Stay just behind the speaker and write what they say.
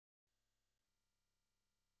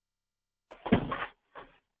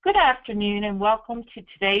Good afternoon and welcome to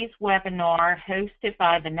today's webinar hosted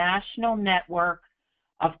by the National Network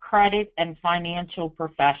of Credit and Financial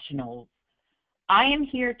Professionals. I am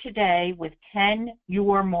here today with Ken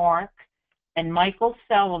Yormark and Michael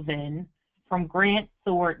Sullivan from Grant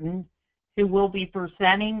Thornton, who will be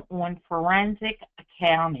presenting on forensic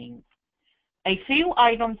accounting. A few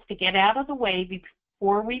items to get out of the way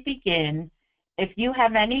before we begin. If you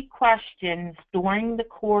have any questions during the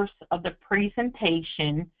course of the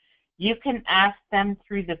presentation, you can ask them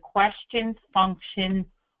through the questions function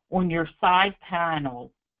on your side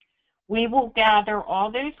panel. We will gather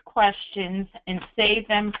all those questions and save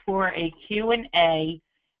them for a Q&A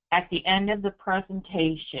at the end of the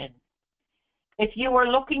presentation. If you are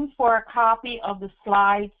looking for a copy of the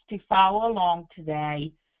slides to follow along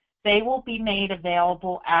today, they will be made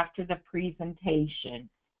available after the presentation.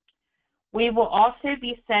 We will also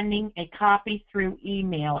be sending a copy through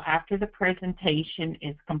email after the presentation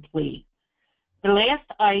is complete. The last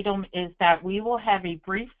item is that we will have a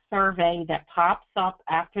brief survey that pops up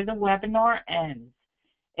after the webinar ends.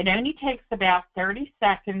 It only takes about 30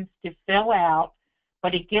 seconds to fill out,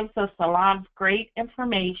 but it gives us a lot of great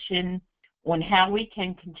information on how we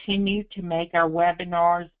can continue to make our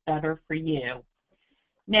webinars better for you.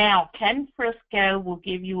 Now, Ken Frisco will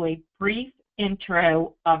give you a brief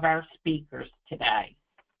intro of our speakers today.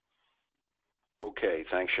 Okay,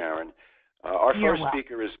 thanks, Sharon. Our first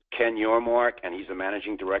speaker is Ken Yormark, and he's the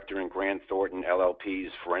Managing Director in Grant Thornton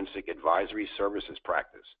LLP's Forensic Advisory Services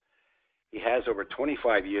practice. He has over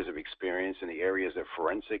 25 years of experience in the areas of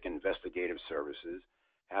forensic investigative services,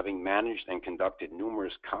 having managed and conducted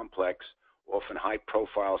numerous complex, often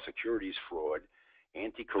high-profile securities fraud,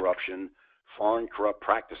 anti-corruption, Foreign Corrupt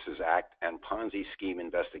Practices Act, and Ponzi scheme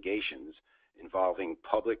investigations involving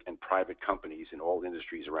public and private companies in all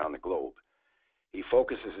industries around the globe. He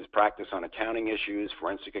focuses his practice on accounting issues,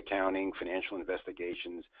 forensic accounting, financial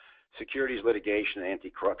investigations, securities litigation, and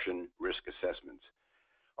anti-corruption risk assessments.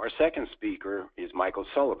 Our second speaker is Michael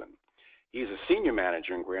Sullivan. He is a senior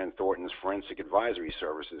manager in Grant Thornton's Forensic Advisory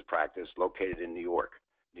Services practice located in New York.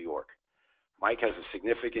 Mike has a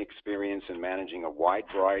significant experience in managing a wide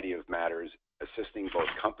variety of matters, assisting both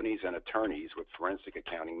companies and attorneys with forensic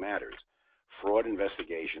accounting matters, fraud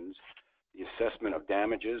investigations, the assessment of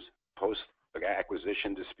damages,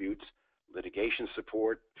 post-acquisition disputes, litigation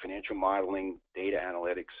support, financial modeling, data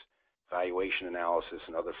analytics, valuation analysis,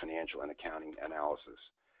 and other financial and accounting analysis.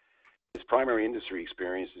 His primary industry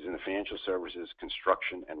experience is in the financial services,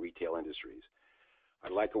 construction, and retail industries.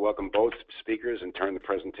 I'd like to welcome both speakers and turn the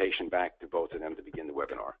presentation back to both of them to begin the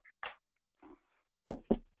webinar.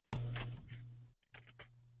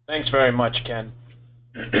 Thanks very much, Ken,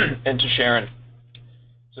 and to Sharon.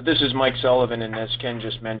 So this is Mike Sullivan, and as Ken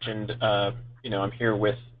just mentioned, I'm here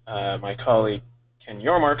with my colleague, Ken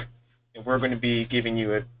Yormark, and we're going to be giving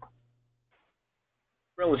you a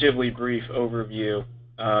relatively brief overview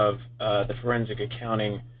of the forensic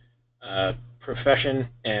accounting profession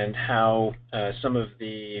and how some of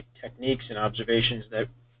the techniques and observations that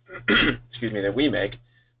that we make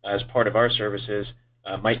as part of our services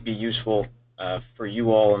might be useful for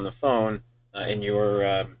you all on the phone in your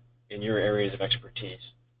areas of expertise.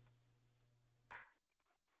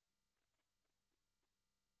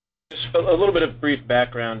 Just a little bit of brief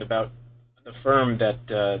background about the firm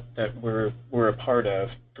that we're a part of.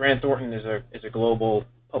 Grant Thornton is a global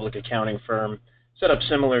public accounting firm set up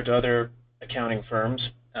similar to other accounting firms.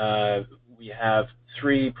 We have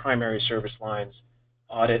three primary service lines: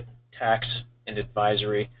 audit, tax, and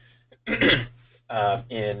advisory in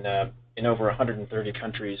over 130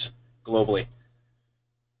 countries globally.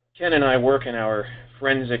 Ken and I work in our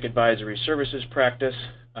Forensic Advisory Services practice,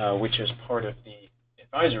 which is part of the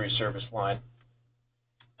advisory service line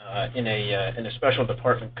in a special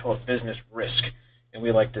department called Business Risk, and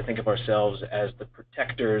we like to think of ourselves as the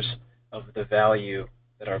protectors of the value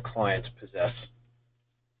that our clients possess.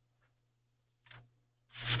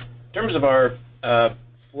 In terms of our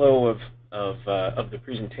flow of the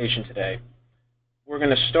presentation today, we're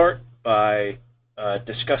going to start by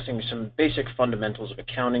discussing some basic fundamentals of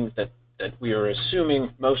accounting that we are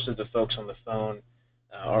assuming most of the folks on the phone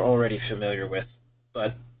are already familiar with,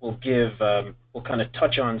 but we'll kind of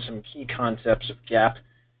touch on some key concepts of GAAP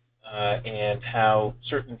and how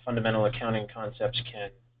certain fundamental accounting concepts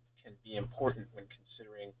can be important when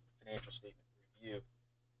considering financial statement review.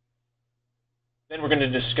 Then we're going to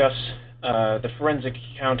discuss the forensic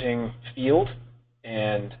accounting field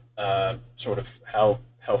and sort of how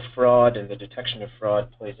fraud and the detection of fraud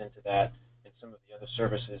plays into that, and some of the other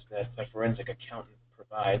services that a forensic accountant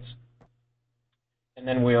provides. And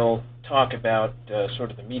then we'll talk about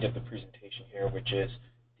sort of the meat of the presentation here, which is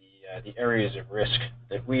the areas of risk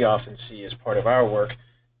that we often see as part of our work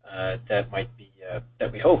that might be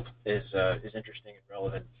that we hope is interesting and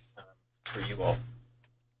relevant for you all.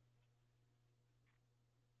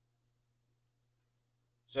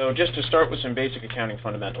 So just to start with some basic accounting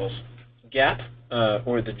fundamentals, GAAP,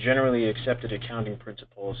 or the Generally Accepted Accounting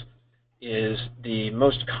Principles, is the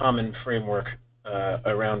most common framework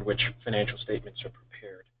around which financial statements are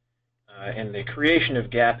prepared. And the creation of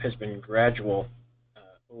GAAP has been gradual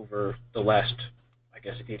over the last, I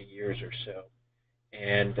guess, 80 years or so.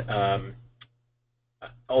 And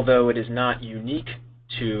although it is not unique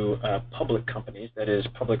to public companies, that is,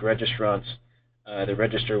 public registrants that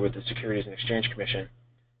register with the Securities and Exchange Commission,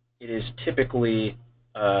 it is typically,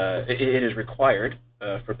 it is required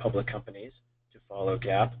for public companies to follow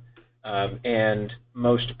GAAP. And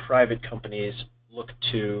most private companies look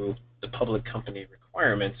to the public company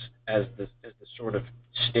requirements as the sort of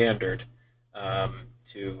standard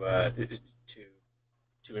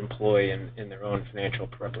to employ in their own financial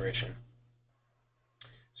preparation.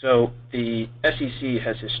 So the SEC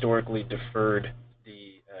has historically deferred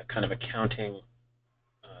the kind of accounting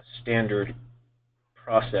standard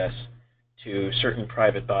process to certain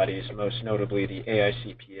private bodies, most notably the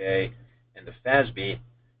AICPA and the FASB,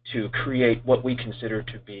 to create what we consider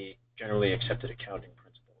to be generally accepted accounting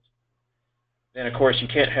principles. Then, of course, you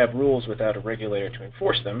can't have rules without a regulator to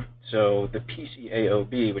enforce them, so the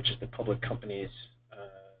PCAOB, which is the Public Companies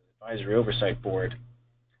Advisory Oversight Board,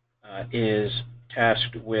 is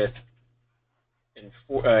tasked with,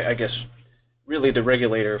 I guess, really the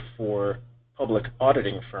regulator for public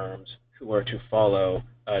auditing firms who are to follow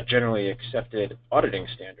generally accepted auditing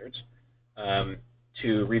standards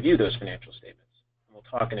to review those financial statements. And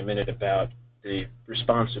we'll talk in a minute about the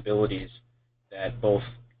responsibilities that both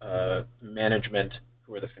management,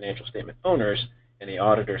 who are the financial statement owners, and the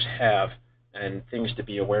auditors have, and things to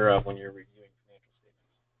be aware of when you're reviewing financial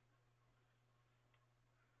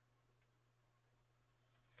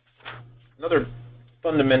statements. Another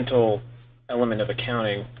fundamental element of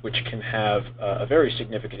accounting which can have a very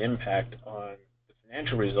significant impact on the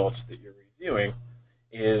financial results that you're reviewing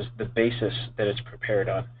is the basis that it's prepared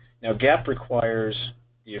on. Now, GAAP requires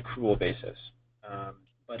the accrual basis,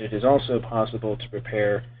 but it is also possible to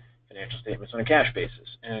prepare financial statements on a cash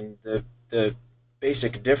basis. And the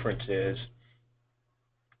basic difference is,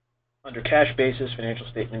 under cash basis, financial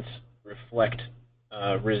statements reflect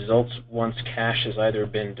results once cash has either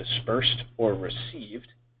been dispersed or received.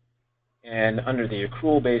 And under the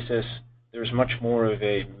accrual basis, there's much more of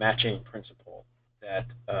a matching principle that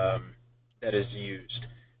that is used.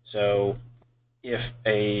 So if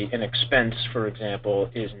an expense, for example,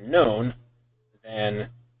 is known, then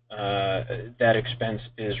that expense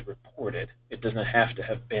is reported. It does not have to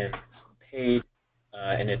have been paid,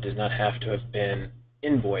 and it does not have to have been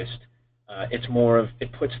invoiced. It's more of,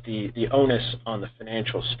 it puts the onus on the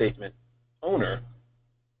financial statement owner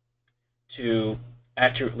to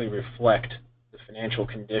accurately reflect the financial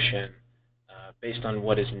condition based on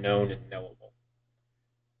what is known and knowable.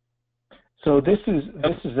 So this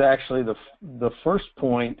is actually the first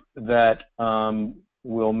point that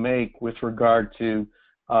we'll make with regard to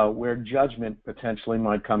where judgment potentially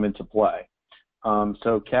might come into play.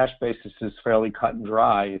 So cash basis is fairly cut and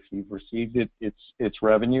dry. If you've received it, it's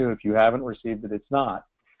revenue. If you haven't received it, it's not.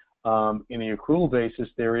 In the accrual basis,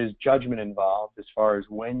 there is judgment involved as far as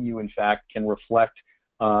when you, in fact, can reflect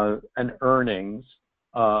an earnings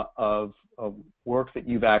of work that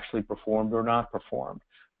you've actually performed or not performed.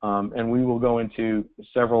 And we will go into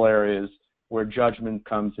several areas where judgment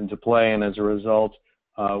comes into play, and as a result,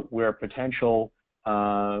 where potential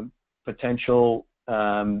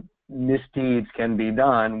misdeeds can be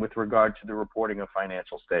done with regard to the reporting of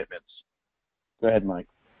financial statements. Go ahead, Mike.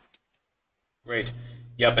 Great.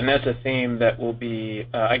 Yep, and that's a theme that will be,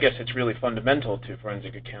 I guess it's really fundamental to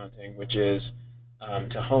forensic accounting, which is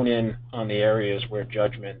to hone in on the areas where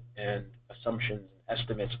judgment and assumptions and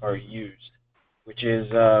estimates are used, which is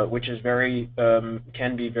very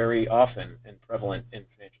can be very often and prevalent in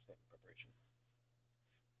financial statement preparation.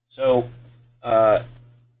 So,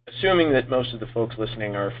 assuming that most of the folks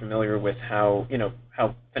listening are familiar with how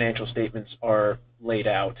financial statements are laid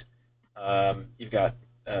out, you've got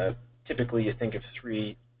typically you think of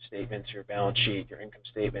three statements: your balance sheet, your income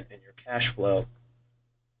statement, and your cash flow.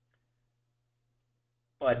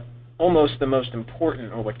 But almost the most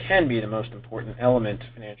important, or what can be the most important element to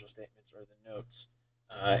financial statements, are the notes.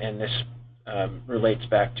 And this relates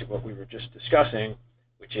back to what we were just discussing,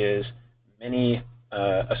 which is many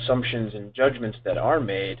assumptions and judgments that are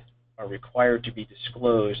made are required to be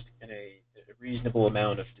disclosed in a reasonable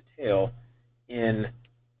amount of detail in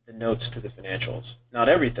the notes to the financials. Not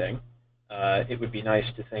everything, it would be nice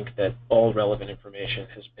to think that all relevant information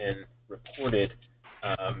has been reported,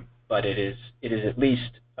 but it is at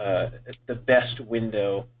least the best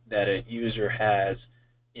window that a user has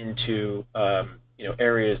into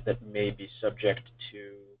areas that may be subject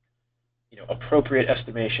to appropriate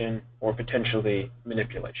estimation or potentially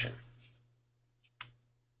manipulation.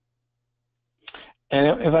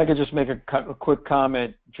 And if I could just make a quick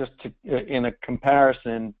comment, just in a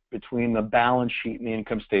comparison between the balance sheet and the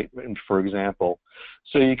income statement, for example.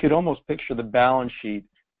 So you could almost picture the balance sheet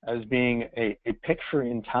as being a picture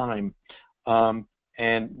in time.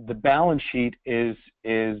 And the balance sheet is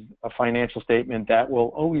a financial statement that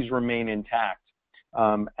will always remain intact.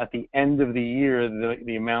 At the end of the year,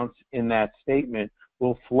 the amounts in that statement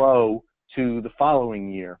will flow to the following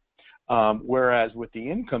year. Whereas with the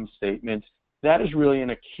income statement, that is really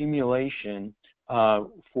an accumulation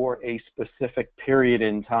for a specific period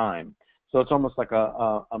in time. So it's almost like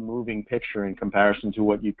a moving picture in comparison to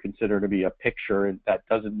what you consider to be a picture that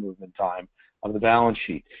doesn't move in time of the balance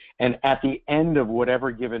sheet. And at the end of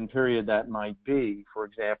whatever given period that might be, for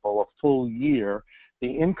example, a full year,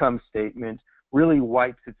 the income statement really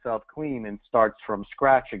wipes itself clean and starts from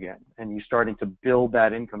scratch again. And you're starting to build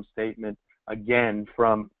that income statement again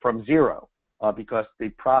from zero. Because the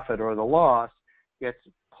profit or the loss gets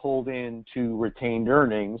pulled into retained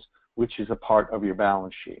earnings, which is a part of your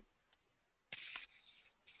balance sheet.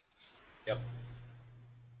 Yep.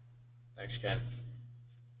 Thanks, Ken.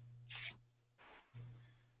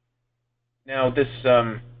 Now, this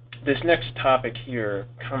next topic here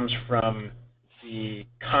comes from the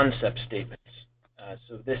concept statements.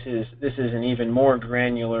 So this is an even more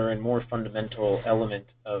granular and more fundamental element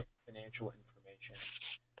of financial information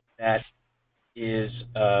that is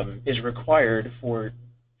required for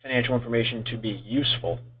financial information to be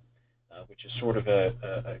useful, which is sort of a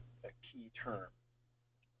key term.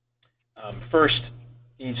 First,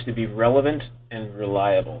 it needs to be relevant and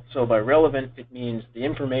reliable. So by relevant, it means the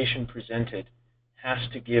information presented has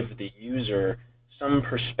to give the user some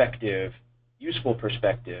perspective, useful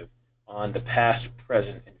perspective, on the past,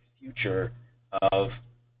 present, and future of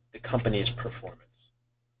the company's performance.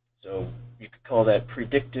 So you could call that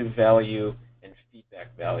predictive value and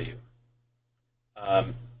feedback value.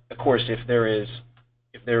 Of course, if there is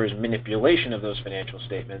manipulation of those financial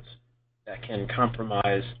statements, that can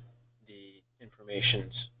compromise the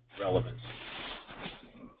information's relevance.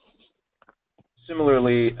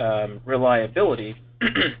 Similarly, reliability,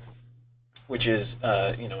 which is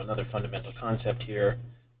another fundamental concept here,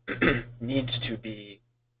 needs to be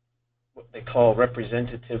what they call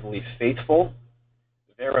representatively faithful,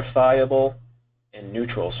 verifiable, and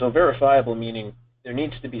neutral. So verifiable meaning there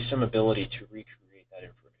needs to be some ability to recreate that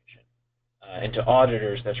information. And to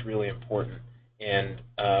auditors, that's really important. And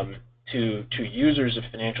to users of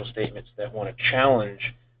financial statements that want to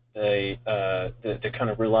challenge the kind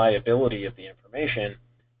of reliability of the information,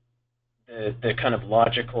 the kind of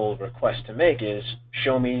logical request to make is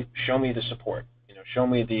show me the support. Show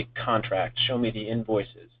me the contract. Show me the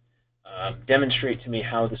invoices. Demonstrate to me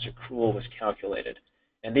how this accrual was calculated.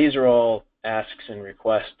 And these are all asks and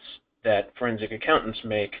requests that forensic accountants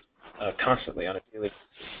make constantly on a daily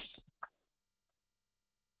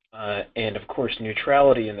basis. And of course,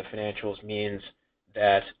 neutrality in the financials means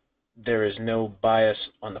that there is no bias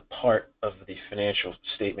on the part of the financial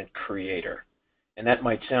statement creator. And that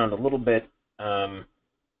might sound a little bit kind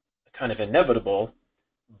of inevitable,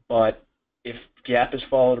 but if GAAP is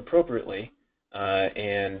followed appropriately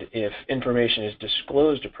and if information is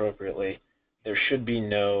disclosed appropriately, there should be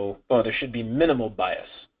minimal bias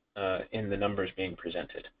in the numbers being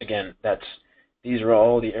presented. Again, these are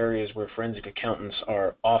all the areas where forensic accountants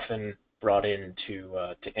are often brought in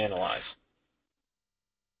to analyze.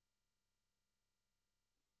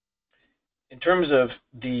 In terms of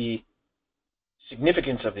the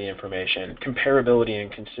significance of the information, comparability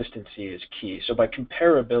and consistency is key. So by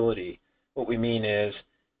comparability, what we mean is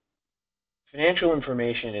financial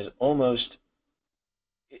information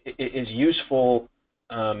is useful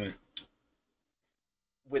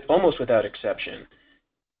almost without exception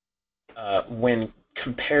when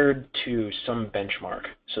compared to some benchmark.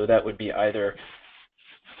 So that would be either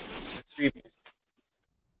the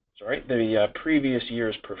previous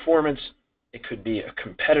year's performance. It could be a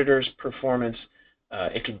competitor's performance.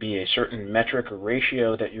 It could be a certain metric or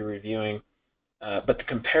ratio that you're reviewing. But the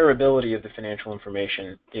comparability of the financial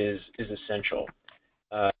information is essential.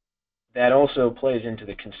 That also plays into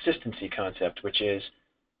the consistency concept, which is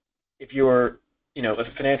if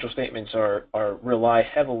financial statements rely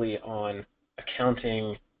heavily on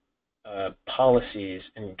accounting policies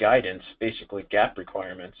and guidance, basically GAAP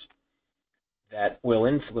requirements, that will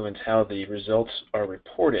influence how the results are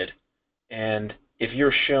reported. And if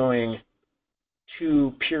you're showing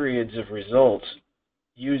two periods of results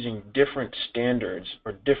using different standards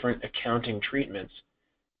or different accounting treatments,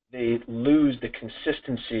 they lose the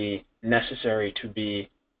consistency necessary to be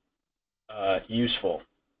useful.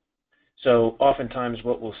 So oftentimes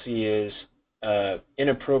what we'll see is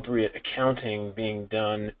inappropriate accounting being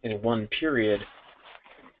done in one period,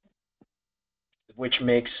 which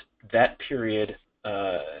makes that period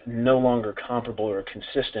no longer comparable or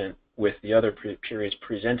consistent with the other periods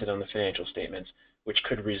presented on the financial statements, which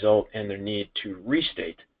could result in the need to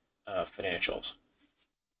restate financials,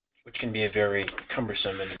 which can be a very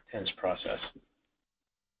cumbersome and intense process.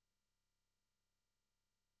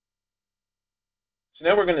 So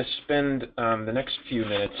now we're going to spend the next few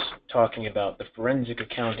minutes talking about the forensic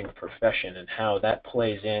accounting profession and how that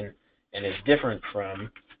plays in and is different from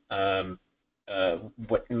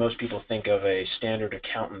what most people think of a standard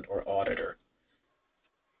accountant or auditor.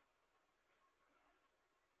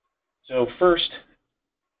 So first,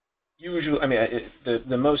 usually, one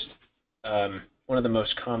of the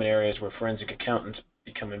most common areas where forensic accountants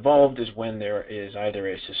become involved is when there is either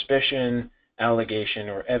a suspicion, allegation,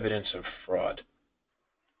 or evidence of fraud.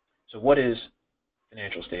 So what is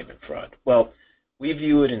financial statement fraud? Well, we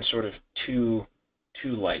view it in sort of two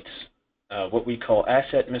lights, what we call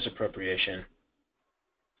asset misappropriation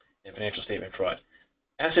and financial statement fraud.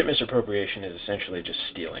 Asset misappropriation is essentially just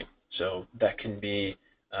stealing. So that can be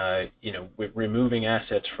removing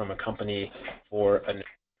assets from a company for a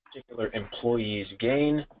particular employee's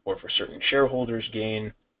gain or for certain shareholders'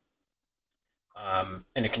 gain,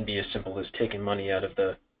 and it can be as simple as taking money out of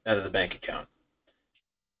the bank account.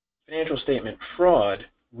 Financial statement fraud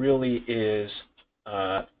really is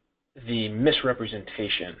the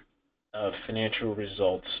misrepresentation of financial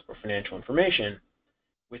results or financial information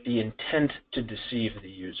with the intent to deceive the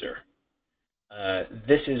user.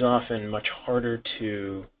 This is often much harder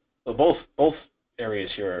to, well, both areas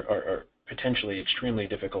here are potentially extremely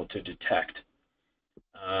difficult to detect.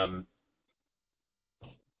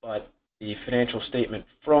 But the financial statement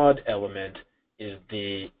fraud element is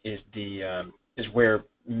where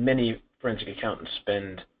many forensic accountants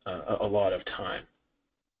spend a lot of time.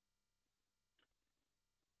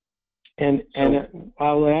 And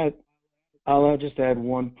I'll just add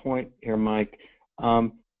one point here, Mike.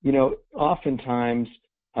 Oftentimes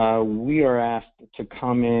we are asked to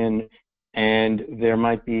come in and there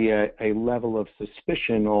might be a level of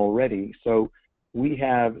suspicion already. So we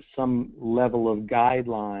have some level of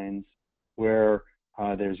guidelines where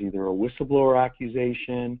there's either a whistleblower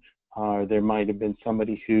accusation, there might have been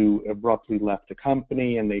somebody who abruptly left the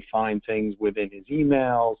company and they find things within his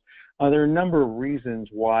emails. There are a number of reasons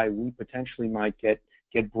why we potentially might get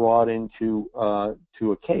brought into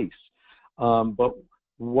to a case. But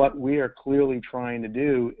what we are clearly trying to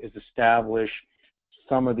do is establish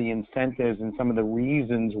some of the incentives and some of the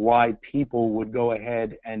reasons why people would go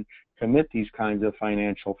ahead and commit these kinds of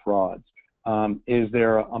financial frauds. Is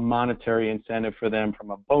there a monetary incentive for them from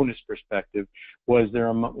a bonus perspective? Was there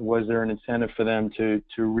an incentive for them to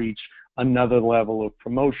reach another level of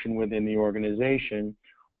promotion within the organization?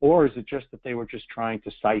 Or is it just that they were just trying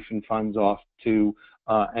to siphon funds off to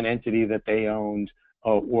an entity that they owned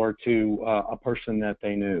or to a person that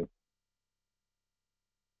they knew?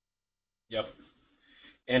 Yep.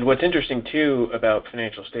 And what's interesting, too, about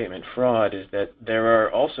financial statement fraud is that there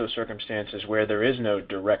are also circumstances where there is no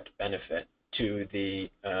direct benefit to the,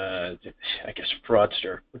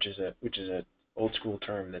 fraudster, which is an old school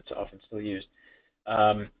term that's often still used.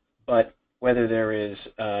 But whether there is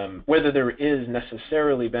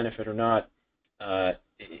necessarily benefit or not,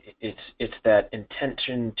 it's that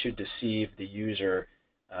intention to deceive the user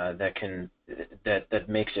that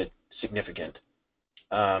makes it significant.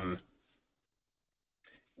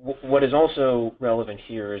 What is also relevant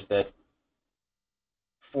here is that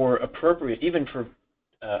for appropriate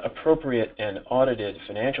and audited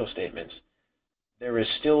financial statements, there is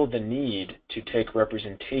still the need to take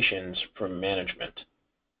representations from management.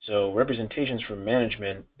 So representations from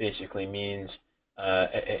management basically means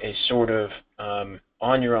a sort of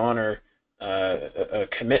on your honor a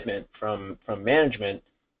commitment from management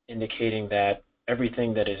indicating that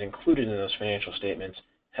everything that is included in those financial statements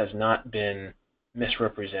has not been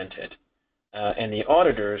misrepresented. And the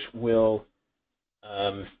auditors will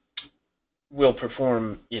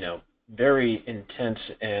perform, very intense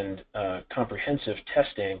and comprehensive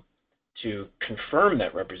testing to confirm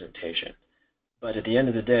that representation. But at the end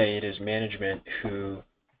of the day, it is management who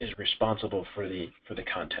is responsible for the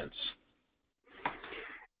contents.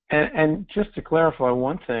 And just to clarify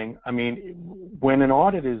one thing, I mean, when an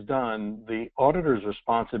audit is done, the auditor's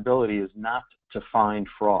responsibility is not to find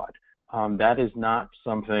fraud. That is not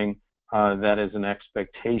something that is an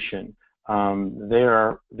expectation. They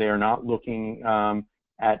are not looking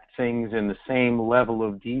at things in the same level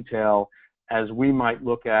of detail as we might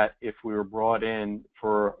look at if we were brought in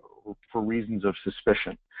for reasons of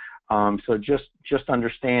suspicion. So just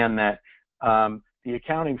understand that the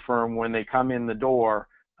accounting firm, when they come in the door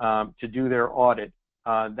to do their audit,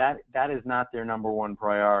 that is not their number one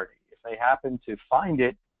priority. If they happen to find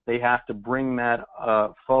it, they have to bring that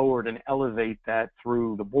forward and elevate that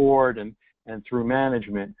through the board and through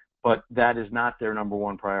management, but that is not their number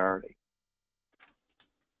one priority.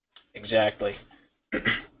 Exactly.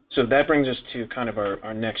 So that brings us to kind of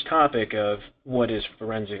our next topic of what is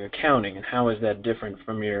forensic accounting and how is that different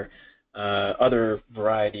from your other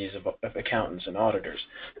varieties of accountants and auditors.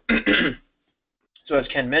 So as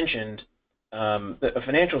Ken mentioned, a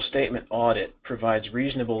financial statement audit provides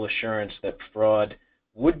reasonable assurance that fraud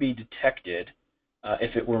would be detected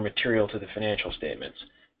if it were material to the financial statements.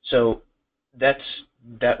 So that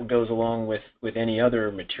goes along with any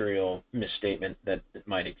other material misstatement that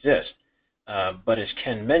might exist. But as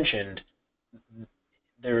Ken mentioned,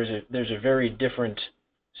 there's a very different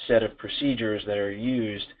set of procedures that are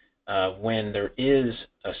used when there is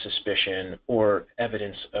a suspicion or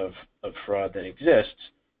evidence of fraud that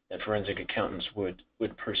exists that forensic accountants would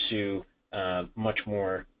pursue in much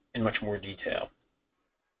more detail.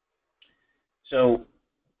 So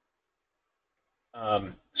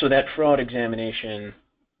that fraud examination,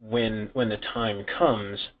 when the time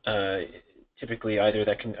comes, typically either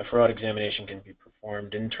a fraud examination can be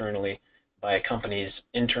performed internally by a company's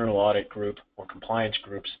internal audit group or compliance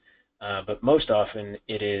groups, but most often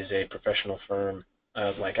it is a professional firm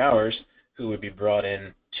like ours who would be brought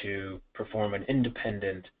in to perform an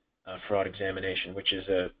independent fraud examination, which is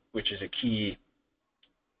a key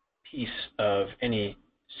piece of any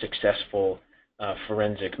successful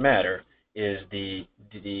forensic matter, is the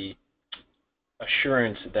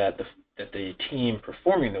assurance that the team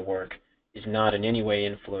performing the work is not in any way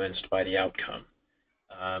influenced by the outcome.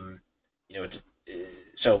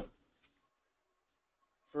 So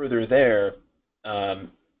further there,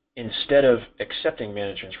 instead of accepting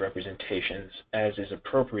management's representations, as is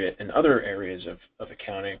appropriate in other areas of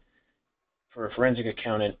accounting, for a forensic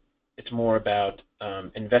accountant, it's more about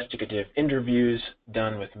investigative interviews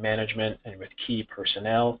done with management and with key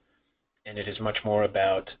personnel, and it is much more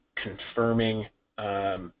about confirming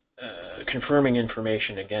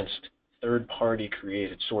information against third-party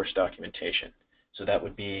created source documentation. So that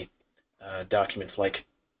would be documents like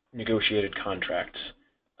negotiated contracts,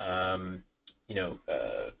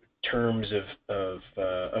 terms of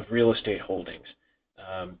real estate holdings,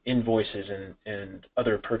 invoices and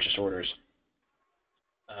other purchase orders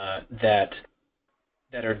that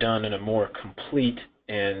are done in a more complete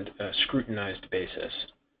and scrutinized basis.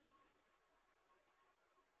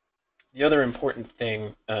 The other important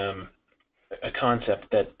thing, a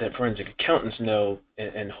concept that forensic accountants know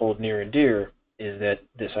and hold near and dear, is that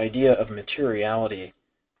this idea of materiality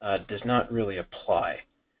does not really apply.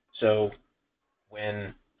 So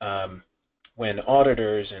when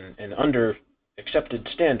auditors and under accepted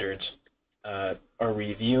standards are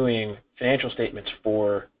reviewing financial statements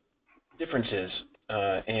for differences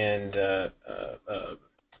and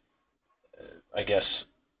I guess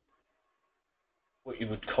what you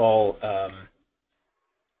would call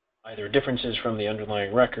either differences from the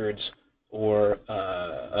underlying records or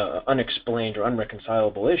unexplained or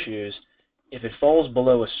unreconcilable issues, if it falls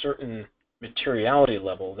below a certain materiality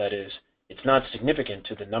level, that is, it's not significant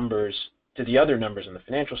to the other numbers in the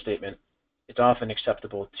financial statement, it's often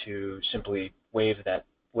acceptable to simply waive that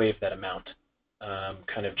amount,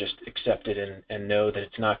 kind of just accept it and know that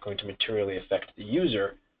it's not going to materially affect the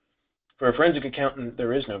user. For a forensic accountant,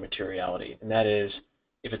 there is no materiality, and that is,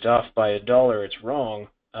 if it's off by $1, it's wrong,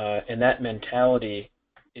 and that mentality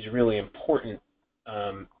is really important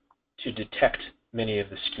to detect many of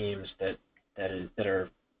the schemes that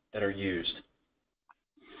are used.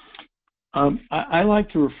 I like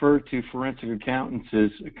to refer to forensic accountants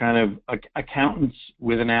as kind of accountants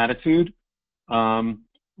with an attitude.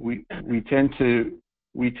 We tend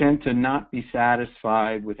to not be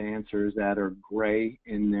satisfied with answers that are gray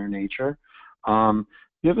in their nature.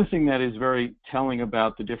 The other thing that is very telling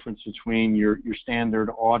about the difference between your standard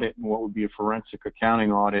audit and what would be a forensic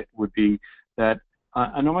accounting audit would be that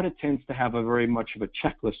an audit tends to have a very much of a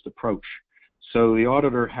checklist approach. So the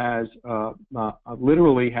auditor has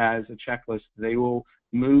literally has a checklist they will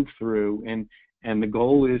move through, and the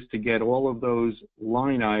goal is to get all of those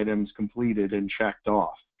line items completed and checked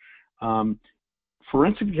off.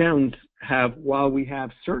 Forensic accountants have, while we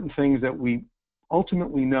have certain things that we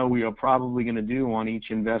ultimately know we are probably going to do on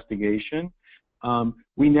each investigation,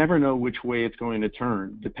 we never know which way it's going to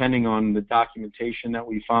turn, depending on the documentation that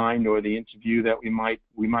we find or the interview that we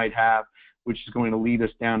might have, which is going to lead us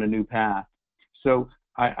down a new path. So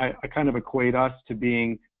I kind of equate us to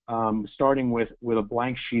being starting with a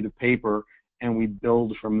blank sheet of paper, and we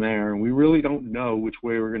build from there. And we really don't know which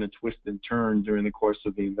way we're going to twist and turn during the course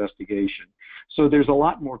of the investigation. So there's a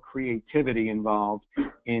lot more creativity involved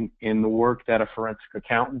in the work that a forensic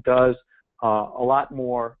accountant does, a lot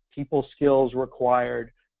more people skills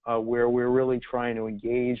required, where we're really trying to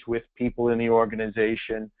engage with people in the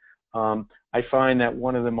organization. I find that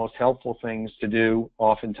one of the most helpful things to do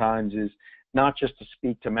oftentimes is not just to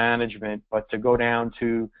speak to management, but to go down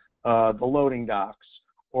to the loading docks,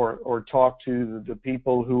 or talk to the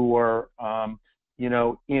people who are,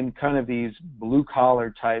 in kind of these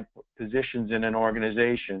blue-collar type positions in an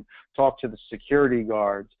organization, talk to the security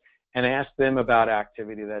guards and ask them about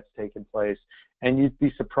activity that's taken place. And you'd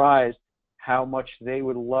be surprised how much they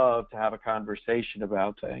would love to have a conversation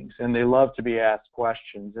about things. And they love to be asked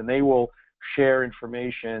questions. And they will share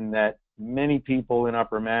information that many people in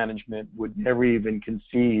upper management would never even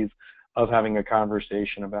conceive of having a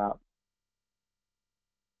conversation about.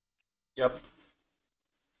 Yep,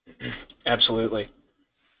 absolutely.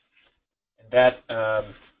 That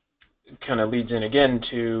kind of leads in again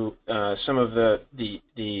to some of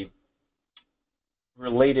the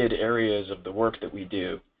related areas of the work that we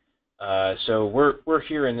do. So we're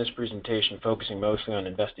here in this presentation focusing mostly on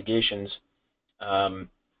investigations,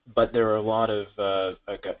 but there are a lot of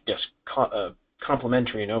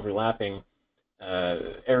complementary and overlapping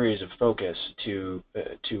areas of focus to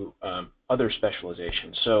other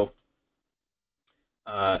specializations. So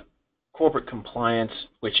corporate compliance,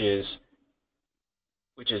 which is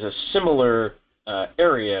a similar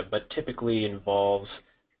area, but typically involves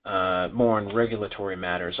more on regulatory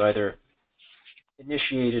matters, either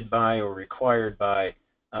initiated by or required by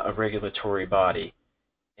a regulatory body,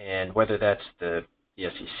 and whether that's the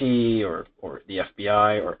SEC or the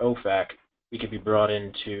FBI or OFAC, we could be brought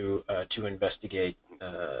in to investigate,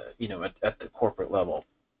 at the corporate level.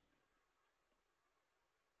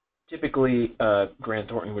 Typically, Grant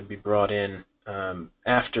Thornton would be brought in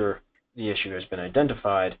after the issue has been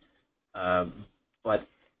identified, but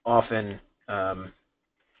often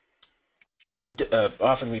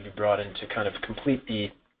we'd be brought in to kind of complete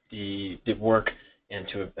the work and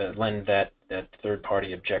to lend that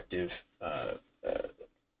third-party objective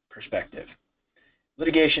perspective.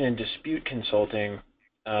 Litigation and dispute consulting,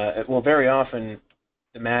 very often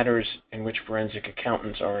the matters in which forensic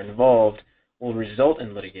accountants are involved will result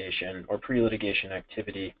in litigation or pre-litigation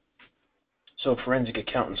activity. So forensic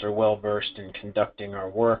accountants are well versed in conducting our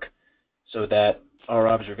work so that our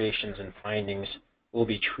observations and findings will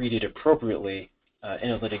be treated appropriately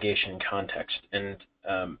in a litigation context. And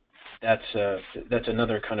that's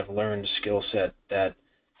another kind of learned skill set that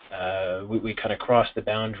we kind of cross the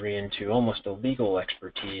boundary into almost a legal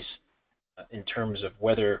expertise in terms of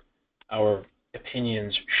whether our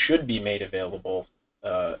opinions should be made available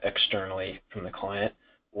externally from the client,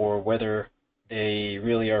 or whether they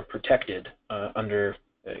really are protected under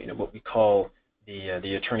what we call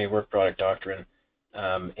the attorney work product doctrine,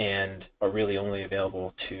 and are really only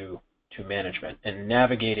available to management. And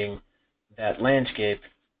navigating that landscape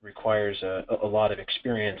requires a lot of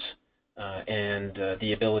experience and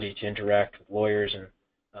the ability to interact with lawyers and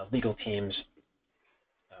legal teams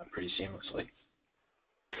pretty seamlessly.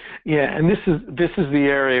 Yeah, and this is the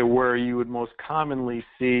area where you would most commonly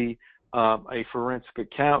see a forensic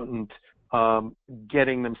accountant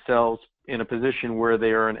getting themselves in a position where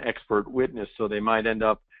they are an expert witness. So they might end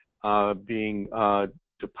up being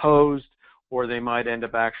deposed, or they might end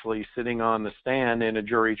up actually sitting on the stand in a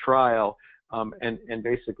jury trial and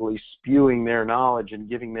basically spewing their knowledge and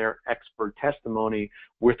giving their expert testimony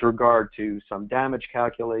with regard to some damage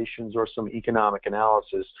calculations or some economic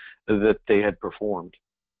analysis that they had performed.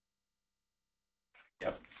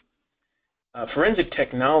 Yep. Forensic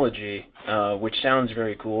technology, which sounds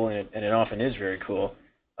very cool, and it often is very cool,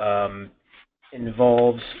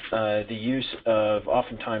 involves the use of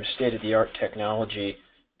oftentimes state-of-the-art technology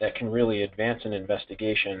that can really advance an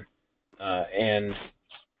investigation. And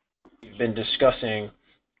we've been discussing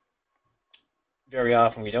very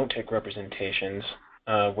often we don't take representations.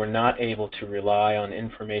 We're not able to rely on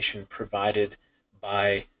information provided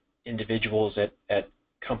by individuals at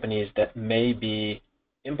companies that may be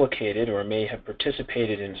implicated or may have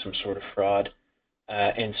participated in some sort of fraud.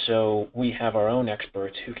 And so we have our own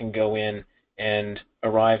experts who can go in and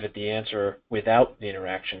arrive at the answer without the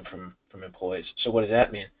interaction from employees. So what does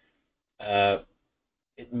that mean?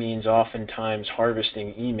 It means oftentimes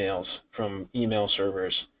harvesting emails from email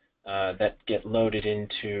servers that get loaded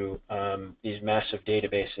into these massive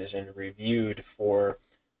databases and reviewed for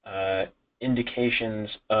indications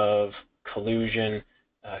of collusion,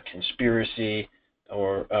 conspiracy,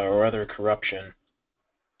 or other corruption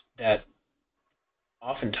that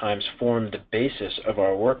oftentimes form the basis of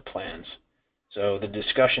our work plans. So the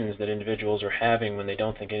discussions that individuals are having when they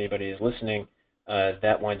don't think anybody is listening,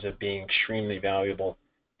 that winds up being extremely valuable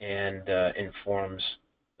and informs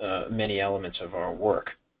many elements of our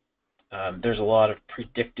work. There's a lot of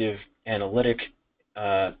predictive analytic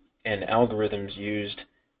and algorithms used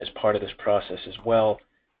as part of this process as well.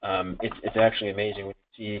 It's actually amazing when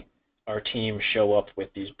you see our team show up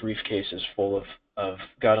with these briefcases full of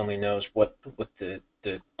God only knows what the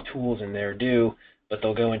tools in there do, but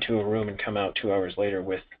they'll go into a room and come out 2 hours later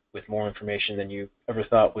with more information than you ever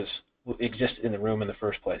thought existed in the room in the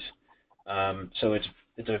first place. So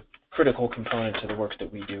it's a critical component to the work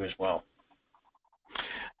that we do as well.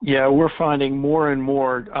 Yeah, we're finding more and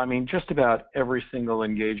more, I mean, just about every single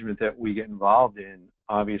engagement that we get involved in,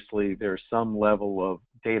 obviously there's some level of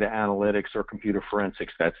data analytics or computer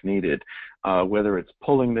forensics that's needed, whether it's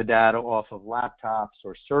pulling the data off of laptops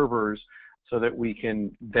or servers so that we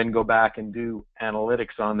can then go back and do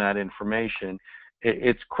analytics on that information.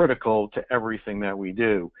 It's critical to everything that we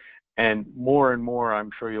do. And more, I'm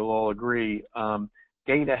sure you'll all agree,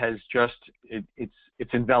 data has just,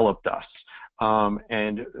 it's enveloped us.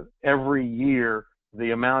 And every year,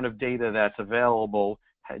 the amount of data that's available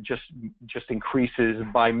just increases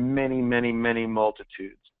by many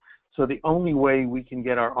multitudes. So the only way we can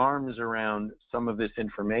get our arms around some of this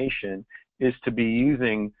information is to be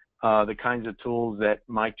using the kinds of tools that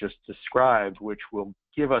Mike just described, which will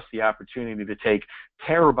give us the opportunity to take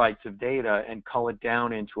terabytes of data and cull it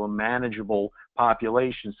down into a manageable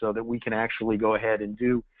population so that we can actually go ahead and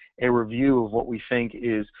do a review of what we think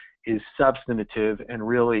is substantive and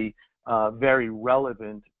really very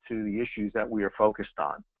relevant to the issues that we are focused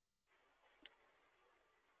on.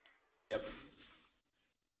 Yep.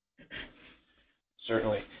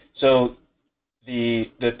 Certainly. So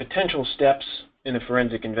the potential steps in a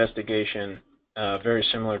forensic investigation, very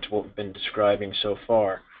similar to what we've been describing so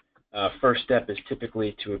far. First step is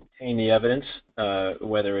typically to obtain the evidence,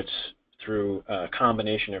 whether it's through a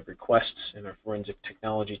combination of requests in our forensic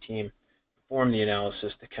technology team, perform the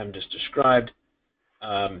analysis that Ken just described,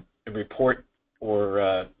 report or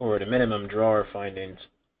at a minimum draw our findings,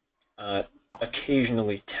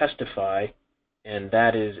 occasionally testify, and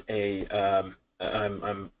that is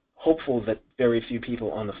I'm hopeful that very few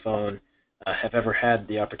people on the phone have ever had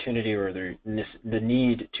the opportunity or the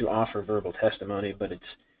need to offer verbal testimony, but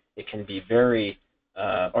it can be very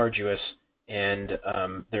arduous, and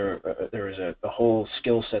there is a whole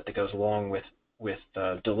skill set that goes along with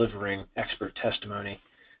delivering expert testimony.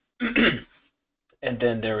 And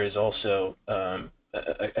then there is also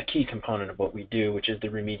a key component of what we do, which is the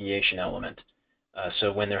remediation element.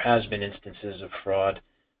 So when there has been instances of fraud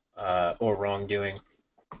or wrongdoing,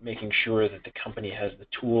 making sure that the company has the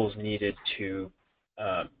tools needed to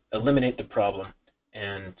eliminate the problem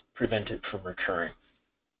and prevent it from recurring.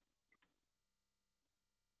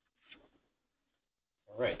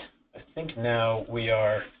 All right, I think now we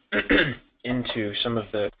are into some of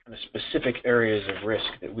the kind of specific areas of risk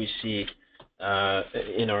that we see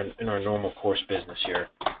in our normal course business here.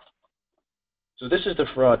 So this is the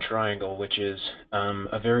fraud triangle, which is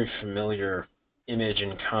a very familiar image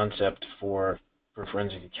and concept for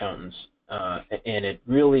forensic accountants. And it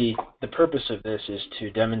really, the purpose of this is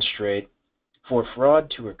to demonstrate for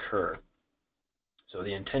fraud to occur, so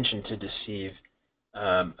the intention to deceive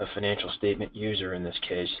a financial statement user in this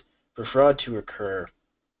case, for fraud to occur,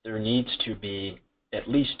 there needs to be at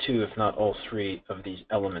least two, if not all three, of these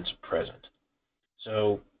elements present.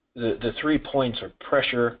 So the 3 points are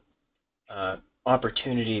pressure,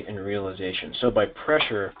 opportunity, and realization. So by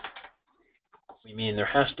pressure, we mean there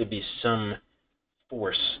has to be some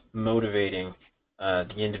force motivating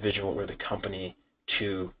the individual or the company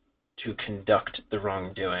to conduct the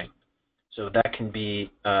wrongdoing. So that can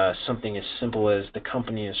be something as simple as the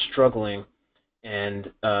company is struggling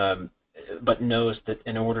and but knows that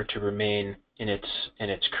in order to remain in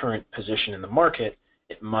its current position in the market,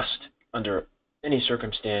 it must, under any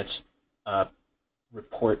circumstance,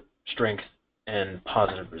 report strength and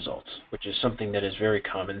positive results, which is something that is very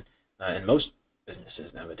common in most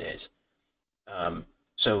businesses nowadays.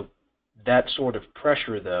 So that sort of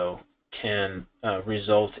pressure, though, can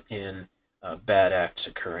result in bad acts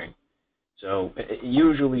occurring. So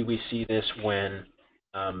usually we see this when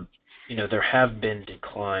there have been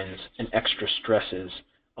declines and extra stresses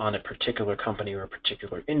on a particular company or a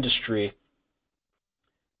particular industry,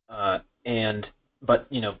 but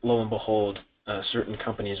lo and behold, certain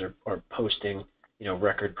companies are posting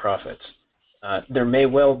record profits. There may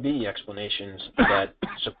well be explanations that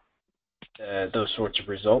those sorts of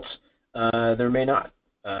results. There may not.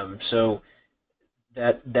 But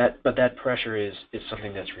that pressure is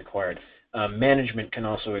something that's required. Management can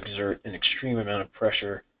also exert an extreme amount of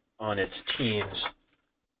pressure on its teams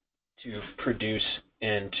to produce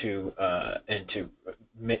and to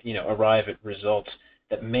arrive at results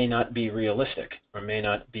that may not be realistic or may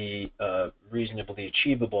not be reasonably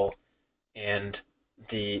achievable, and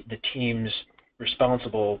the teams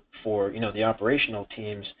responsible for the operational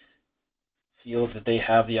teams feel that they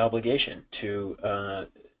have the obligation to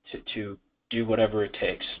do whatever it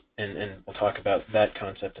takes, and we'll talk about that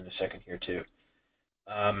concept in a second here too.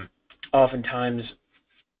 Oftentimes,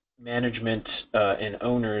 management and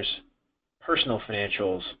owners' personal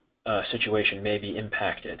financials situation may be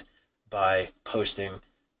impacted by posting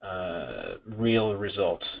real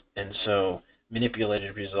results, and so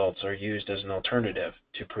manipulated results are used as an alternative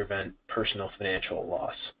to prevent personal financial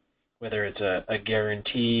loss, whether it's a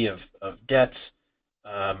guarantee of debts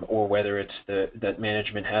or whether it's that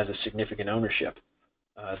management has a significant ownership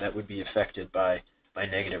that would be affected by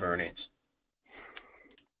negative earnings.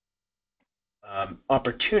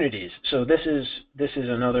 Opportunities. So this is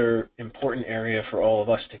another important area for all of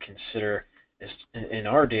us to consider in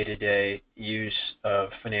our day-to-day use of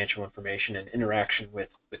financial information and interaction with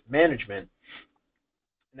management.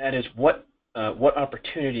 And that is what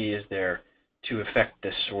opportunity is there to affect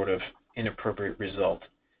this sort of inappropriate result.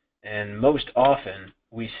 And most often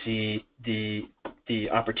we see the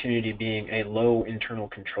opportunity being a low internal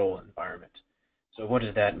control environment. So what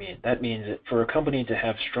does that mean? That means that for a company to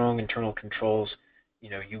have strong internal controls,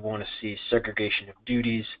 you want to see segregation of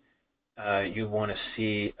duties. You want to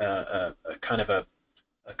see a kind of a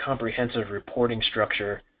comprehensive reporting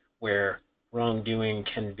structure where wrongdoing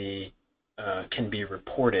can be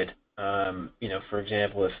reported. For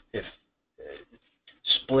example, if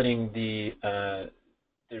splitting the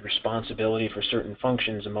responsibility for certain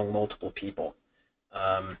functions among multiple people.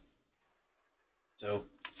 So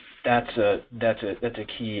that's a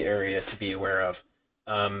key area to be aware of.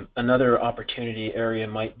 Another opportunity area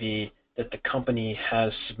might be that the company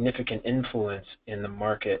has significant influence in the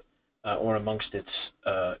market or amongst its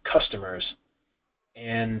customers,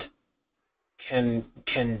 and can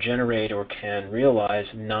generate or can realize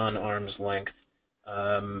non-arm's length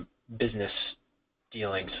business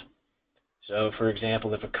dealings. So, for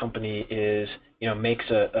example, if a company makes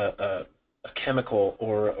a chemical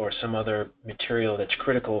or some other material that's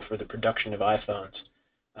critical for the production of iPhones,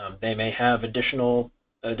 they may have additional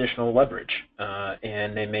leverage,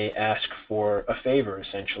 and they may ask for a favor,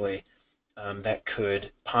 essentially, that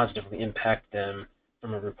could positively impact them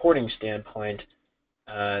from a reporting standpoint.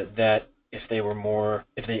 That if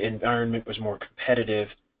the environment was more competitive,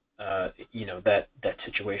 that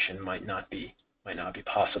situation might not be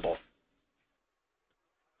possible.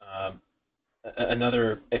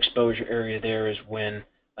 Another exposure area there is when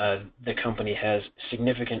the company has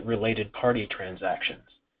significant related party transactions.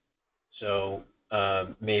 So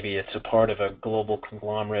maybe it's a part of a global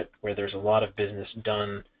conglomerate where there's a lot of business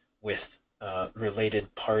done with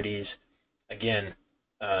related parties. Again,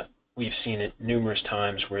 we've seen it numerous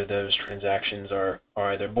times where those transactions are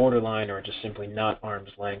either borderline or just simply not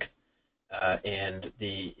arm's length, and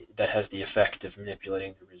that has the effect of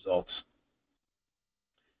manipulating the results.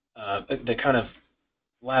 The kind of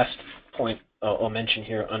last point I'll mention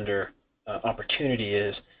here under opportunity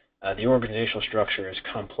is the organizational structure is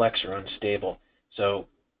complex or unstable. So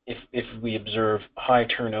if we observe high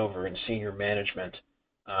turnover in senior management,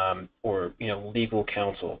 or legal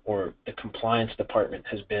counsel, or the compliance department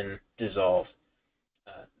has been dissolved,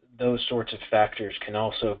 those sorts of factors can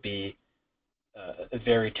also be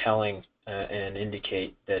very telling and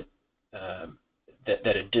indicate that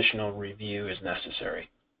additional review is necessary.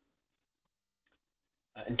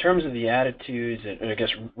 In terms of the attitudes and I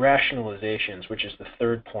guess rationalizations, which is the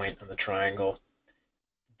third point on the triangle,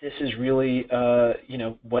 this is really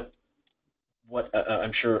what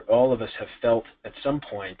I'm sure all of us have felt at some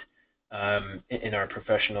point in our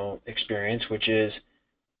professional experience, which is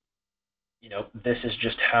this is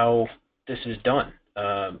just how this is done.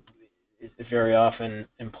 Very often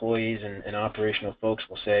employees and operational folks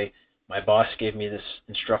will say, my boss gave me this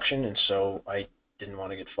instruction, and so I didn't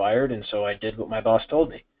want to get fired, and so I did what my boss told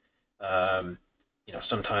me.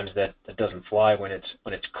 sometimes that doesn't fly when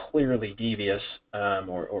it's clearly devious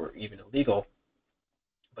or even illegal.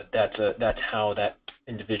 But that's how that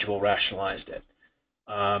individual rationalized it.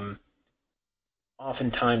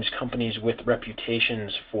 Oftentimes, companies with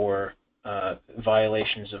reputations for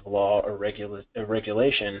violations of law or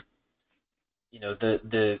regulation,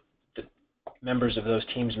 the members of those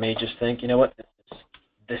teams may just think,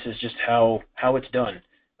 this is just how it's done.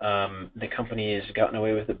 The company has gotten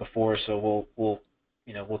away with it before, so we'll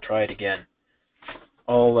try it again.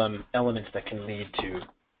 All elements that can lead to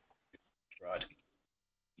fraud.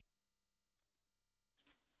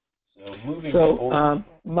 So moving forward.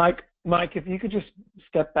 Mike, if you could just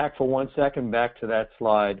step back for 1 second, back to that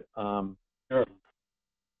slide. Sure.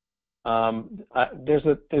 There's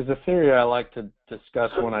a theory I like to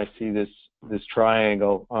discuss when I see this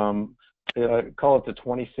triangle. I call it the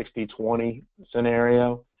 20-60-20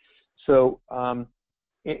 scenario. So 20%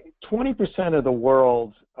 of the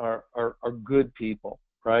world are good people,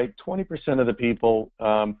 right? 20% of the people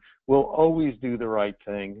will always do the right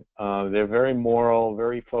thing. They're very moral,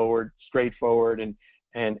 very straightforward, and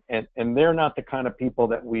they're not the kind of people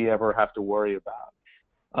that we ever have to worry about.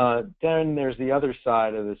 Then there's the other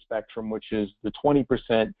side of the spectrum, which is the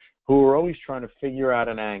 20% who are always trying to figure out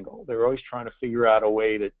an angle. They're always trying to figure out a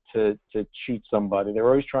way to cheat somebody. They're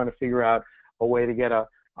always trying to figure out a way to get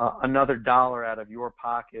another dollar out of your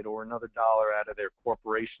pocket or another dollar out of their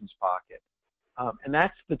corporation's pocket. And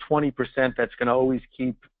that's the 20% that's going to always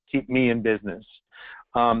keep me in business.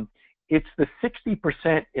 It's the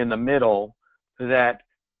 60% in the middle that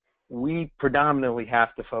we predominantly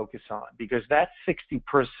have to focus on, because that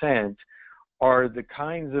 60% are the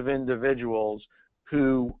kinds of individuals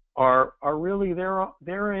who are really they're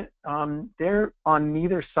on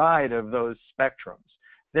neither side of those spectrums.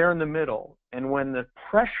 They're in the middle, and when the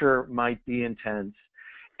pressure might be intense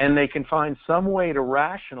and they can find some way to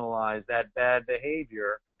rationalize that bad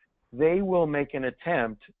behavior, they will make an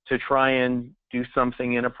attempt to try and do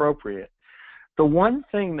something inappropriate. The one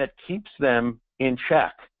thing that keeps them in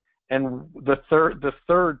check, and the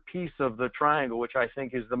third piece of the triangle, which I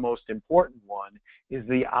think is the most important one, is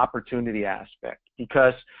the opportunity aspect.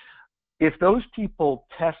 Because if those people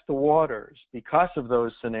test the waters because of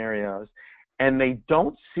those scenarios and they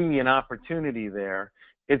don't see an opportunity there,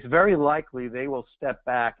 it's very likely they will step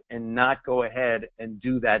back and not go ahead and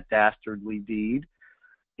do that dastardly deed.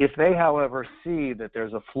 If they, however, see that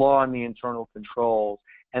there's a flaw in the internal controls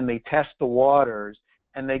and they test the waters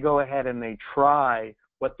and they go ahead and they try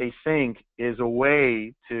what they think is a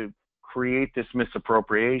way to create this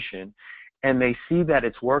misappropriation, and they see that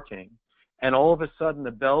it's working, and all of a sudden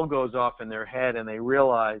the bell goes off in their head and they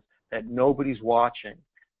realize that nobody's watching,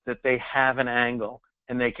 that they have an angle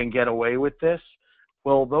and they can get away with this,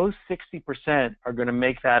 well, those 60% are going to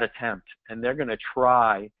make that attempt, and they're going to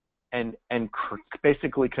try and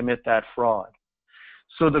basically commit that fraud.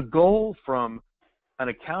 So the goal from an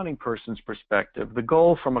accounting person's perspective, the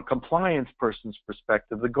goal from a compliance person's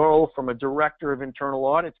perspective, the goal from a director of internal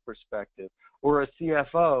audit's perspective, or a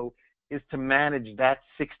CFO, is to manage that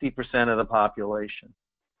 60% of the population.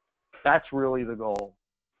 That's really the goal.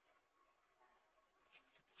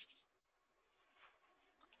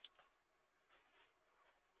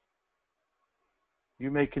 You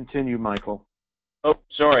may continue, Michael. Oh,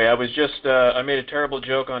 sorry. I was just, I made a terrible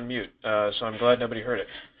joke on mute, so I'm glad nobody heard it.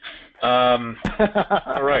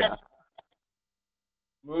 All right.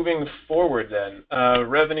 Moving forward then,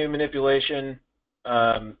 revenue manipulation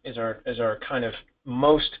is our kind of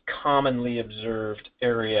most commonly observed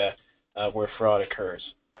area where fraud occurs.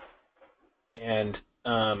 And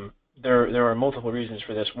there are multiple reasons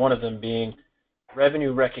for this, one of them being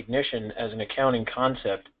revenue recognition as an accounting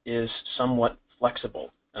concept is somewhat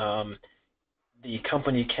flexible. The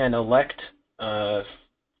company can elect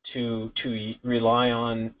to rely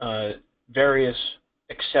on various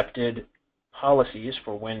accepted policies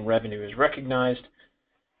for when revenue is recognized,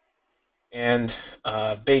 and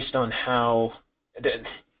based on how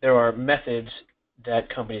there are methods that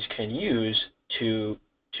companies can use to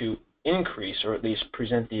increase or at least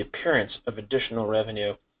present the appearance of additional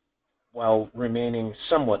revenue while remaining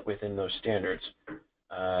somewhat within those standards,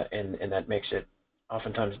 and that makes it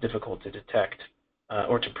oftentimes difficult to detect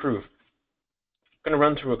or to prove. I'm going to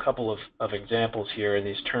run through a couple of examples here, and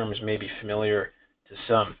these terms may be familiar to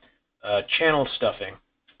some. Channel stuffing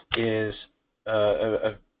is,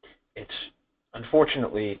 it's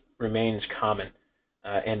unfortunately remains common,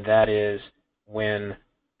 and that is when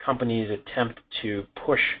companies attempt to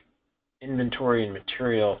push inventory and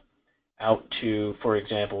material out to, for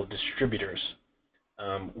example, distributors,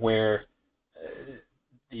 where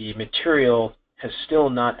the material has still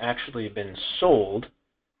not actually been sold,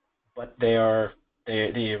 but the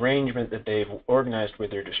arrangement that they've organized with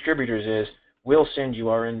their distributors is, we'll send you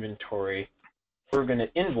our inventory, we're going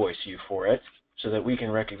to invoice you for it so that we can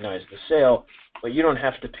recognize the sale, but you don't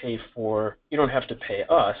have to pay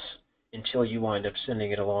us until you wind up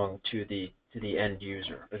sending it along to the end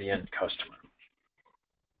user or the end customer.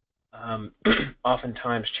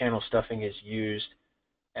 Oftentimes, channel stuffing is used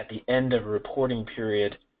at the end of a reporting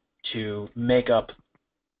period to make up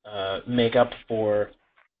for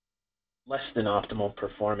less than optimal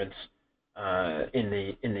performance in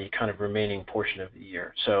the kind of remaining portion of the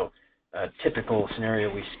year. So a typical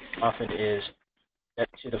scenario we see often is that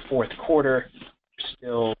to the fourth quarter,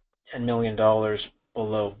 still $10 million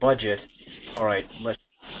below budget. All right, let's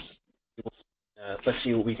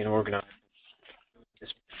see what we can organize this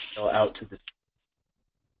out to the.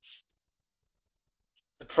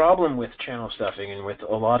 The problem with channel stuffing and with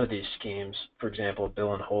a lot of these schemes, for example,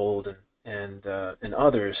 bill and hold and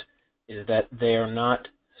others, is that they are not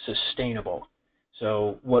sustainable.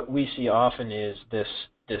 So what we see often is this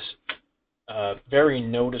very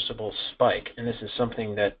noticeable spike, and this is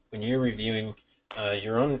something that when you're reviewing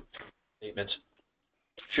your own statements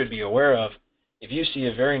should be aware of. If you see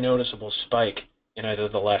a very noticeable spike in either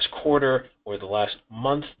the last quarter or the last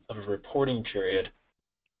month of a reporting period,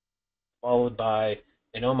 followed by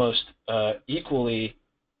an almost equally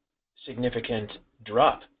significant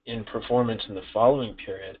drop in performance in the following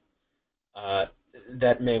period,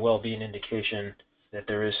 that may well be an indication that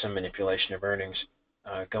there is some manipulation of earnings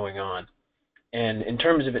going on. And in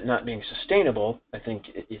terms of it not being sustainable, I think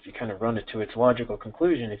if you kind of run it to its logical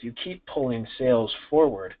conclusion, if you keep pulling sales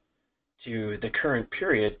forward to the current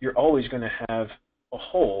period, you're always going to have a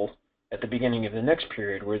hole at the beginning of the next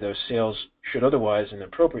period where those sales should otherwise and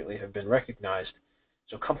appropriately have been recognized.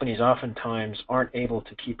 So companies oftentimes aren't able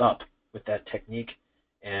to keep up with that technique,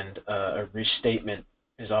 and a restatement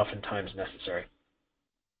is oftentimes necessary.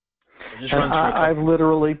 So I've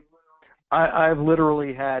literally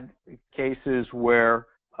had cases where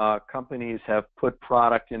companies have put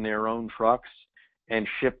product in their own trucks and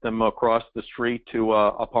shipped them across the street to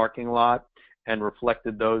a parking lot and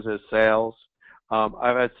reflected those as sales.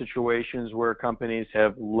 I've had situations where companies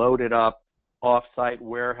have loaded up off-site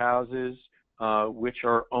warehouses which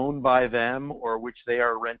are owned by them or which they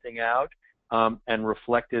are renting out and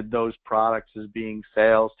reflected those products as being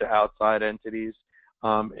sales to outside entities.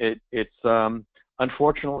 It's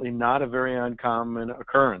unfortunately not a very uncommon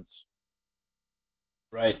occurrence.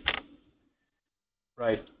 Right.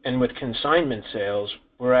 And with consignment sales,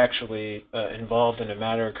 we're actually involved in a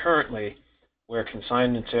matter currently where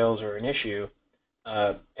consignment sales are an issue,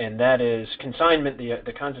 and that is consignment.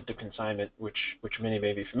 The concept of consignment, which many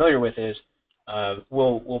may be familiar with, is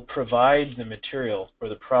we'll provide the material or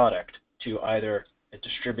the product to either a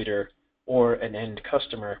distributor or an end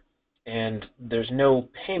customer, and there's no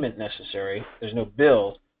payment necessary, there's no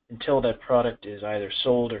bill until that product is either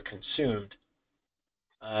sold or consumed.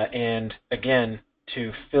 And again,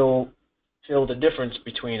 to fill the difference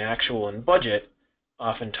between actual and budget,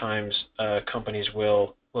 oftentimes companies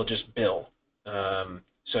will just bill.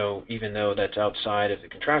 So even though that's outside of the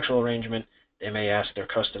contractual arrangement, they may ask their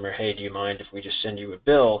customer, hey, do you mind if we just send you a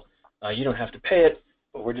bill? You don't have to pay it,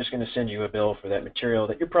 but we're just going to send you a bill for that material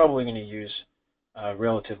that you're probably going to use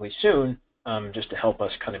relatively soon, just to help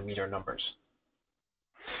us kind of meet our numbers.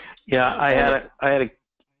 Yeah, I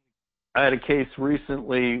had a case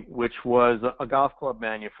recently which was a golf club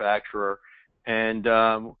manufacturer, and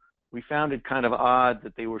we found it kind of odd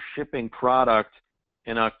that they were shipping product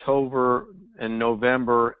in October and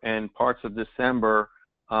November and parts of December,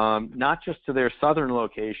 not just to their southern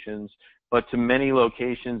locations, but to many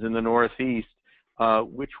locations in the Northeast,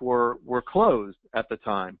 which were closed at the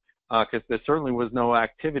time, because there certainly was no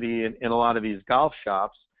activity in a lot of these golf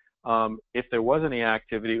shops. If there was any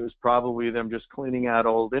activity, it was probably them just cleaning out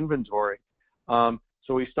old inventory. So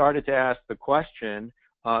we started to ask the question,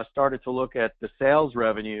 started to look at the sales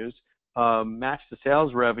revenues, matched the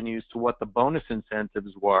sales revenues to what the bonus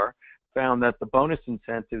incentives were, found that the bonus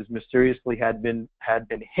incentives mysteriously had been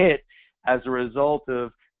hit as a result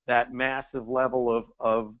of that massive level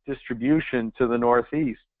of distribution to the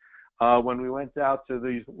Northeast. When we went out to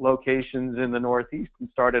these locations in the Northeast and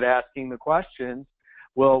started asking the questions,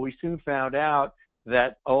 well, we soon found out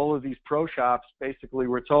that all of these pro shops basically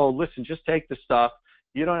were told, listen, just take the stuff.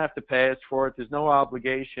 You don't have to pay us for it. There's no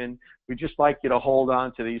obligation. We'd just like you to hold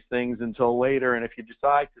on to these things until later. And if you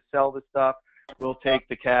decide to sell the stuff, we'll take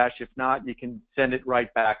the cash. If not, you can send it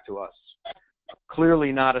right back to us.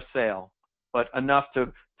 Clearly not a sale, but enough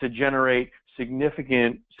to generate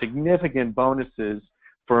significant bonuses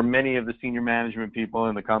for many of the senior management people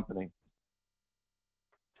in the company.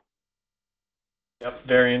 Yep,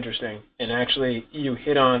 very interesting. And actually, you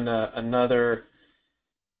hit on another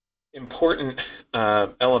important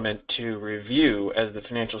element to review as the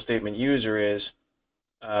financial statement user is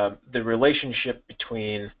the relationship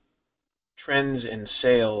between trends in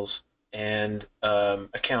sales and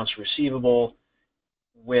accounts receivable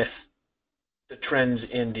with the trends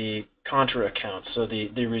in the contra accounts, so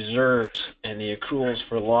the reserves and the accruals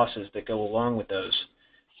for losses that go along with those.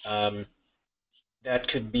 That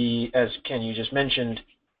could be, as Ken, you just mentioned,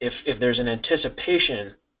 if there's an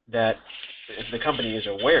anticipation that, if the company is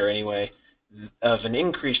aware anyway, of an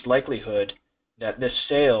increased likelihood that this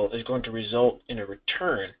sale is going to result in a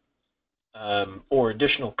return or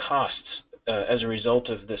additional costs as a result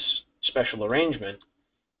of this special arrangement,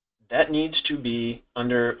 that needs to be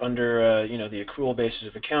under the accrual basis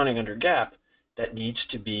of accounting under GAAP, that needs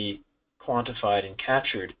to be quantified and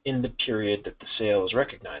captured in the period that the sale is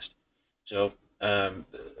recognized. So,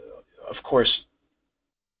 of course,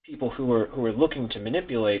 people who are looking to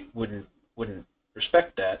manipulate wouldn't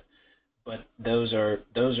respect that, but those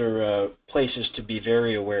are places to be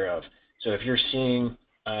very aware of. So if you're seeing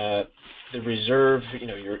the reserve,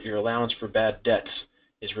 your allowance for bad debts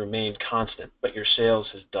is remained constant, but your sales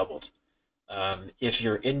has doubled. If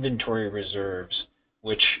your inventory reserves,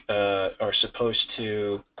 which are supposed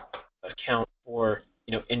to account for,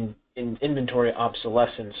 in inventory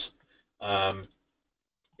obsolescence,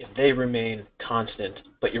 if they remain constant,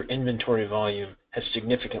 but your inventory volume has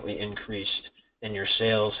significantly increased and your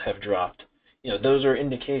sales have dropped, those are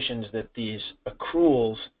indications that these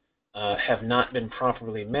accruals have not been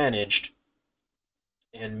properly managed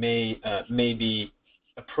and may be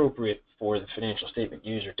appropriate for the financial statement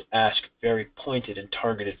user to ask very pointed and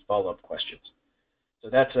targeted follow-up questions. So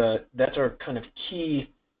that's our kind of key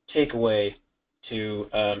takeaway to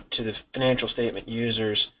the financial statement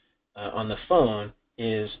users on the phone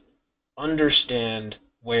is understand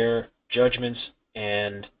where judgments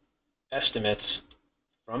and estimates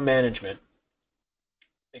from management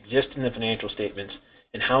exist in the financial statements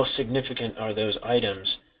and how significant are those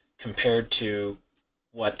items compared to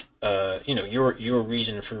what your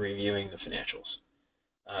reason for reviewing the financials,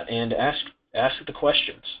 and ask the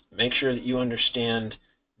questions. Make sure that you understand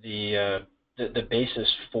the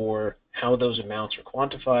basis for how those amounts are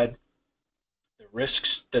quantified, the risks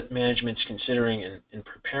that management's considering in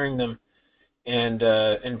preparing them, and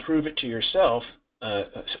prove it to yourself.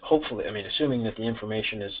 Hopefully, assuming that the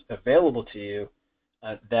information is available to you,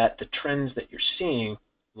 that the trends that you're seeing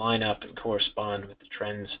line up and correspond with the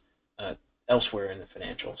trends elsewhere in the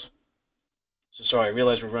financials. So sorry, I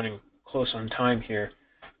realize we're running close on time here.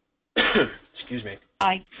 Excuse me.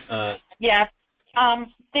 Yeah.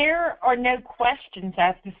 There are no questions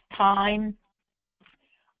at this time.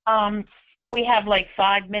 We have like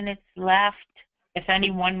 5 minutes left if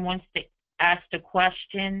anyone wants to ask a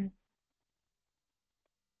question.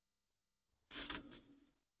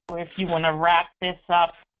 Or if you want to wrap this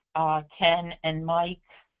up, Ken and Mike.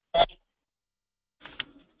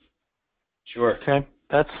 Sure. Okay,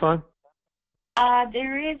 that's fine.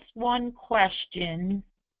 There is one question.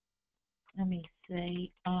 Let me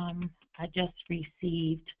see. I just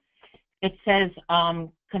received. It says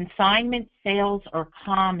consignment sales are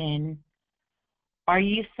common. Are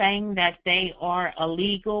you saying that they are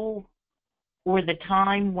illegal, or the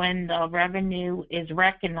time when the revenue is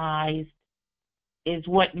recognized is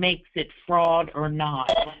what makes it fraud or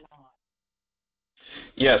not?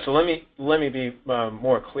 Yeah, so let me be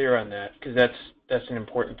more clear on that, because that's an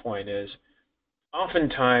important point. Is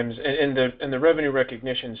oftentimes, and the revenue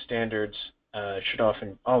recognition standards should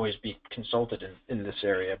always be consulted in this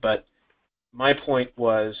area. But my point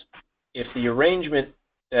was, if the arrangement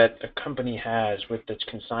that a company has with its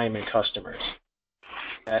consignment customers,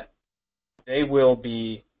 that they will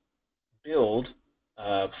be billed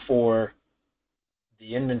for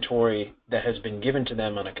the inventory that has been given to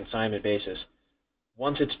them on a consignment basis.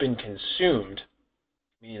 Once it's been consumed,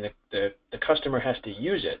 meaning the customer has to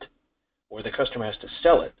use it or the customer has to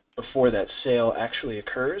sell it before that sale actually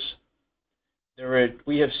occurs,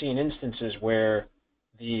 we have seen instances where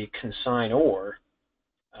the consignor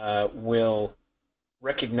will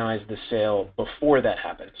recognize the sale before that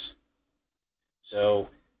happens. So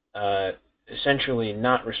essentially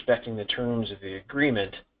not respecting the terms of the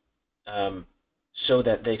agreement so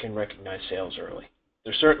that they can recognize sales early.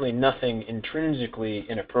 There's certainly nothing intrinsically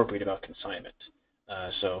inappropriate about consignment.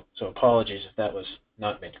 So apologies if that was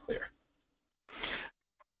not made clear.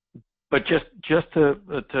 But just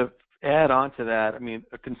to add on to that,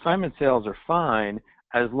 consignment sales are fine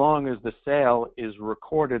as long as the sale is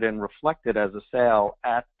recorded and reflected as a sale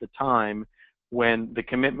at the time when the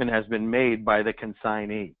commitment has been made by the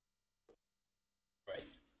consignee.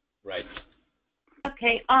 Right.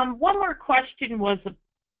 Okay. One more question was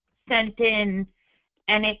sent in,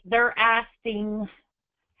 and they're asking,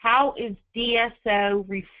 how is DSO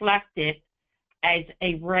reflected as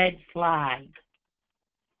a red flag?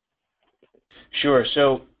 Sure.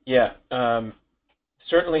 So yeah,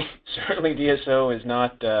 certainly DSO is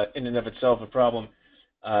not in and of itself a problem.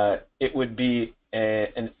 It would be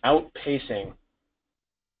an outpacing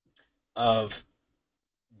of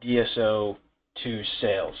DSO to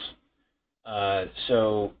sales.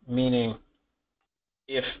 So meaning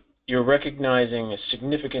if you're recognizing a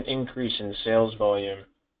significant increase in sales volume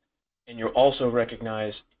and you're also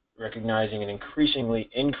recognizing an increasingly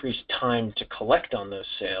increased time to collect on those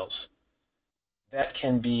sales, that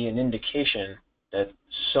can be an indication that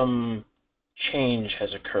some change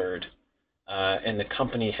has occurred and the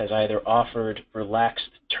company has either offered relaxed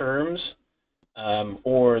terms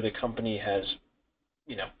or the company has,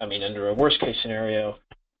 under a worst case scenario,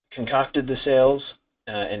 concocted the sales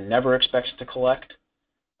and never expects to collect.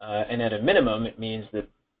 And at a minimum, it means that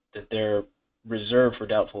their reserve for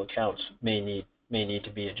doubtful accounts may need to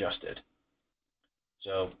be adjusted.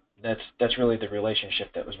 So that's really the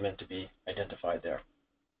relationship that was meant to be identified there.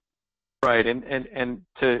 Right, and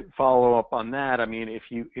to follow up on that, I mean, if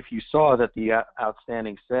you saw that the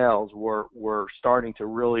outstanding sales were starting to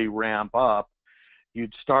really ramp up,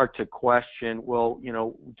 you'd start to question, well,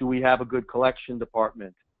 do we have a good collection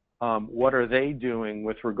department? What are they doing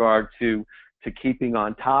with regard to keeping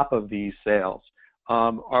on top of these sales?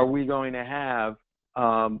 Are we going to have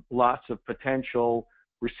lots of potential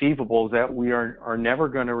receivables that we are never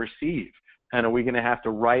going to receive? And are we going to have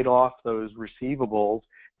to write off those receivables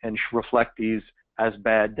and reflect these as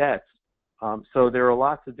bad debts? So there are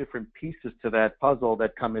lots of different pieces to that puzzle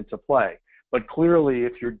that come into play. But clearly,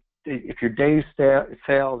 if your days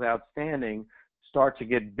sales outstanding start to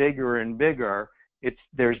get bigger and bigger,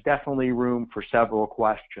 there's definitely room for several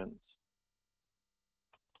questions.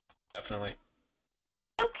 Definitely.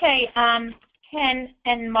 Okay, Ken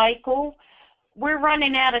and Michael, we're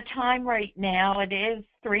running out of time right now. It is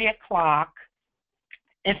 3 o'clock.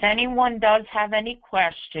 If anyone does have any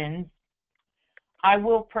questions, I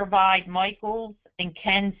will provide Michael's and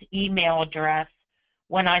Ken's email address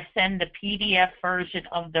when I send the PDF version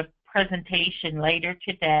of the presentation later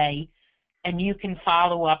today, and you can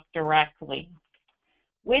follow up directly.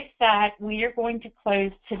 With that, we are going to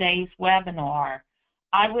close today's webinar.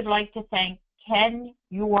 I would like to thank Ken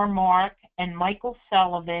Yormark and Michael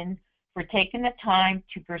Sullivan for taking the time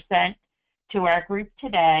to present to our group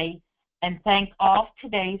today, and thank all of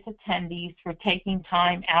today's attendees for taking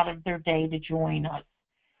time out of their day to join us.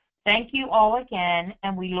 Thank you all again,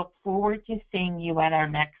 and we look forward to seeing you at our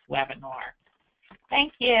next webinar.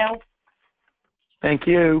 Thank you. Thank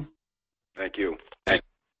you. Thank you.